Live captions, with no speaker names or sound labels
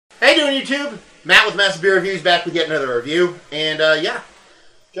How you doing, YouTube? Matt with Massive Beer Reviews back with yet another review. And, yeah.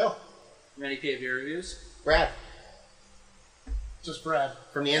 Joe. Imperial IPA beer reviews. Brad. Just Brad.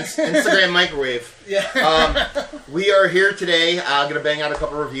 From the Instagram microwave. Yeah. We are here today. I'm going to bang out a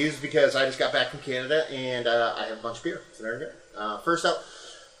couple of reviews because I just got back from Canada and I have a bunch of beer. So there we go. First up,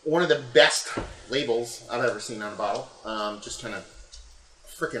 one of the best labels I've ever seen on a bottle. Just kind of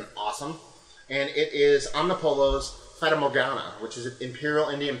freaking awesome. And it is Omnipollo's Fatamorgana, which is an Imperial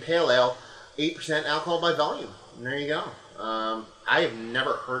Indian Pale Ale, 8% alcohol by volume. And there you go. I have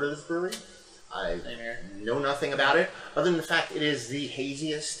never heard of this brewery. I know nothing about it, other than the fact it is the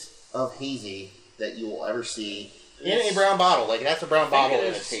haziest of hazy that you will ever see in a brown bottle. Like, that's a brown bottle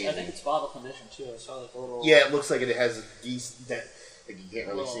and it's hazy. I think it's bottle conditioned, too. I saw like a little... Yeah, it looks like it has a decent... Like, you can't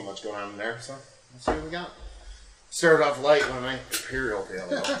really see much going on in there, so let's see what we got. Started off light with my Imperial Pale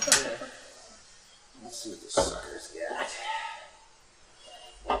Ale. Yeah. Let's see what this sucker's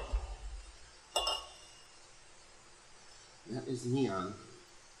got. That is neon.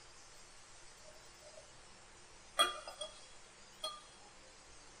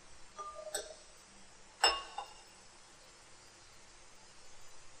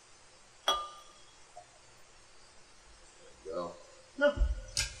 There we go. No.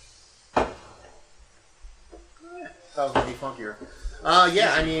 That was maybe funkier.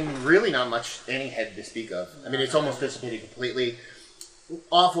 Yeah, I mean, really not much any head to speak of. I mean, it's almost dissipated completely.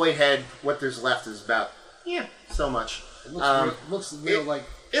 Off-white head, what there's left is about, so much. It looks real like...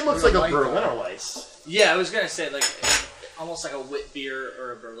 It looks like a Berliner Weiss. Yeah, I was going to say, like, almost like a wit beer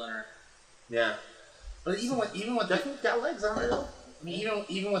or a Berliner. Yeah. But even with Definitely got legs on it, though. I mean,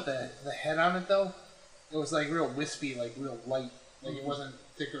 even with the head on it, though, it was, like, real wispy, like, real light. Like, it wasn't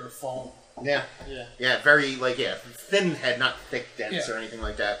thicker or foam. Yeah. Yeah. Yeah, very, like, thin head, not thick, dense, Yeah. or anything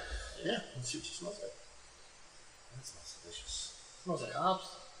like that. Yeah. Let's see what she smells like. That smells delicious. It smells like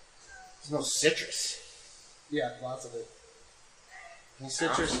hops. It smells citrus. Yeah, lots of it.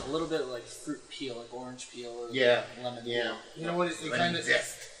 Citrus, a little bit like fruit peel, like orange peel or lemon peel. Yeah. You know what? It kind of...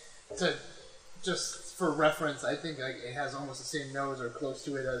 Just for reference, I think like, it has almost the same nose or close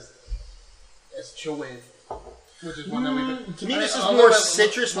to it as Chillwave. Which is one that we've... To me, this is more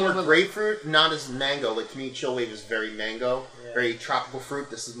citrus, more grapefruit, not as mango. Like, to me, Chillwave is very mango, very tropical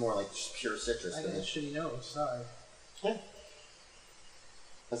fruit. This is more like just pure citrus. I got a shitty nose, sorry. Yeah.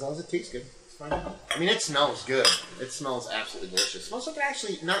 As long as it tastes good, it's fine. I mean, it smells good. It smells absolutely delicious. It smells like it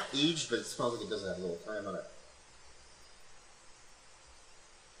actually, not aged, but it smells like it does have a little time on it.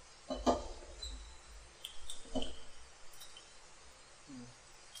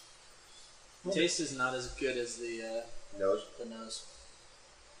 Taste is not as good as the Nose? The nose.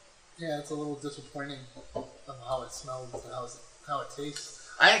 Yeah, it's a little disappointing of how it smells and how it tastes.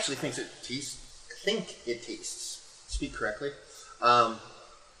 I actually think it tastes. Speak correctly.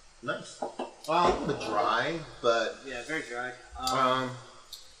 Nice. A little bit dry, but yeah, very dry. I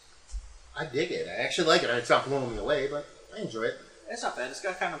dig it. I actually like it. It's not blowing me away, but I enjoy it. It's not bad. It's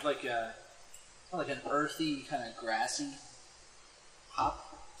got kind of like an earthy, kind of grassy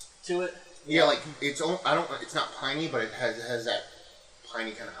hop to it. Yeah, like it's not piney, but it has that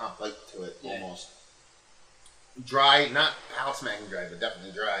piney kind of hop bite to it almost. Dry, not palate smacking dry, but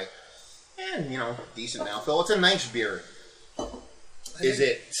definitely dry. And decent mouthfeel. It's a nice beer. Is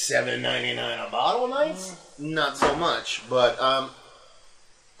it $7.99 a bottle nice? Not so much, but I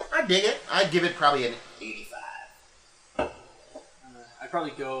dig it. I'd give it probably an 85. I'd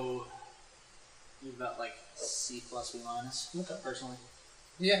probably go maybe about like C plus B minus, personally.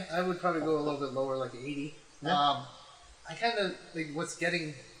 Yeah, I would probably go a little bit lower, like 80. Yeah. I kind of like what's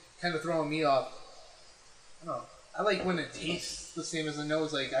throwing me off. I don't know. I like when it tastes the same as the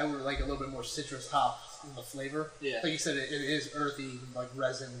nose. Like I would like a little bit more citrus hops in the flavor. Yeah. Like you said, it is earthy, like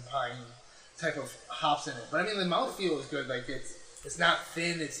resin, pine type of hops in it. But I mean, the mouthfeel is good. Like it's not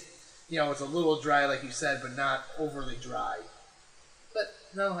thin. It's it's a little dry, like you said, but not overly dry. But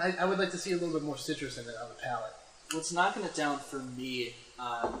no, I would like to see a little bit more citrus in it on the palate. What's knocking it down for me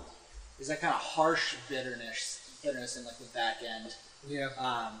is that kind of harsh bitterness in like the back end. Yeah.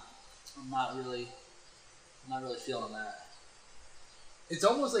 I'm not really feeling that. It's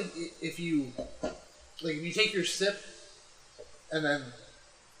almost like if you take your sip, and then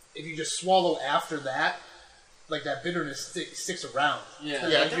if you just swallow after that, like that bitterness sticks around. Yeah.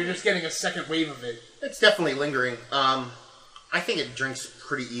 Like you're just getting a second wave of it. It's definitely lingering. I think it drinks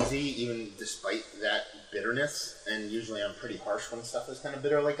pretty easy, even despite that bitterness. And usually I'm pretty harsh when stuff is kind of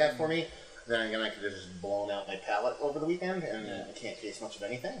bitter like that for me. Then again, I could have just blown out my palate over the weekend, and I can't taste much of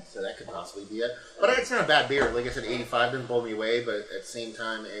anything. So that could possibly be it. But it's not a bad beer. Like I said, 85 didn't blow me away, but at the same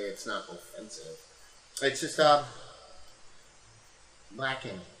time, it's not offensive. It's just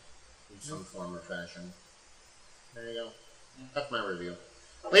lacking in some form or fashion. There you go. That's my review.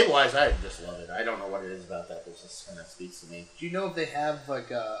 Label-wise, I just love it. I don't know what it is about that just kind of speaks to me. Do you know if they have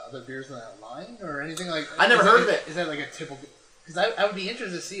like other beers in that line or anything like? I never heard of it. Is that like a typical? Because I would be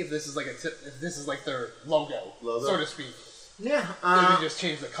interested to see if this is like if this is like their logo, so to speak. Yeah. Maybe they just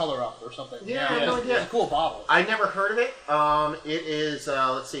change the color up or something. Yeah, I have no idea. It's a cool bottle. I never heard of it. It is,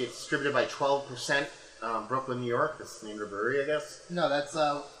 let's see, it's distributed by 12%, Brooklyn, New York. That's the name of the brewery, I guess. No, that's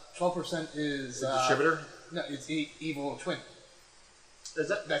 12% is distributor? No, it's Evil Twin. Is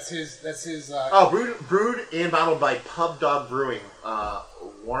that? That's his. Brewed and bottled by Pub Dog Brewing,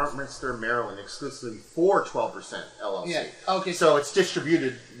 Warminster, Maryland, exclusively for 12% LLC. Yeah. Okay. So it's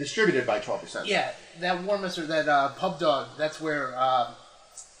distributed by 12%. Yeah, that Warminster, that Pub Dog, that's where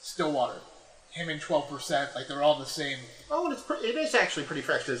Stillwater, him and 12%, like they're all the same. Oh, and it is actually pretty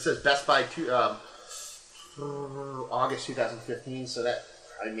fresh. It says Best By August 2015, so that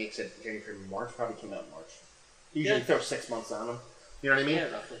probably makes it January, February, March. Probably came out in March. Usually throw 6 months on them. You know what I mean? Yeah,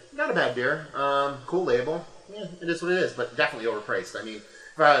 roughly. Not a bad beer. Cool label. Yeah, it is what it is, but definitely overpriced. I mean,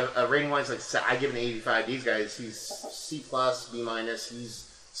 rating wise, like I give it an 85. These guys, he's C+, B-,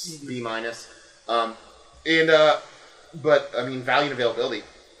 he's B-. But I mean, value and availability.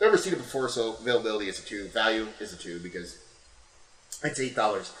 I've never seen it before, so availability is a 2. Value is a 2 because it's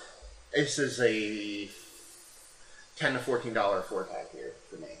 $8. This is a $10 to $14 4-pack here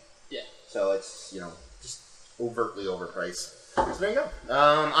for me. Yeah. So it's just overtly overpriced. So there you go.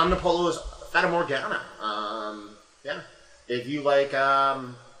 Omnipollo is Fatamorgana. Yeah. If you like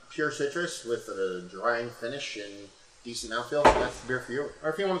pure citrus with a drying finish and decent mouthfeel, that's the beer for you.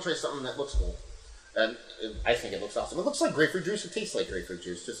 Or if you want to try something that looks cool. And I think it looks awesome. It looks like grapefruit juice. It tastes like grapefruit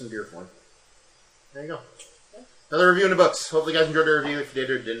juice, just in beer form. There you go. Another review in the books. Hopefully you guys enjoyed the review. If you did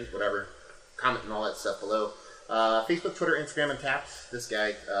or didn't, whatever. Comment and all that stuff below. Facebook, Twitter, Instagram, and Taps. This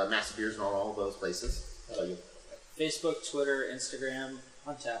guy, Massive Beers and all those places. How about you? Facebook, Twitter, Instagram,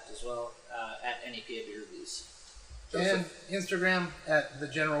 Untapped as well, at NEPA Beer Reviews. And Instagram at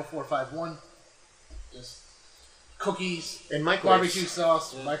thegeneral451. Just cookies, and microwaves. barbecue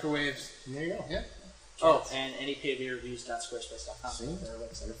sauce, microwaves. There you go. Yeah. Oh, and NEPABeerReviews.squarespace.com. See? Their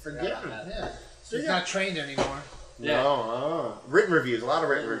website. Yeah. He's not trained anymore. Yeah. No, written reviews. A lot of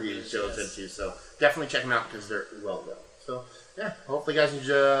written reviews Joe's into, so definitely check them out because they're well done. So, yeah, hopefully you guys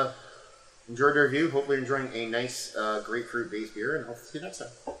enjoyed the review. Hopefully you're enjoying a nice grapefruit-based beer, and hopefully see you next time.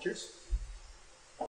 Cheers.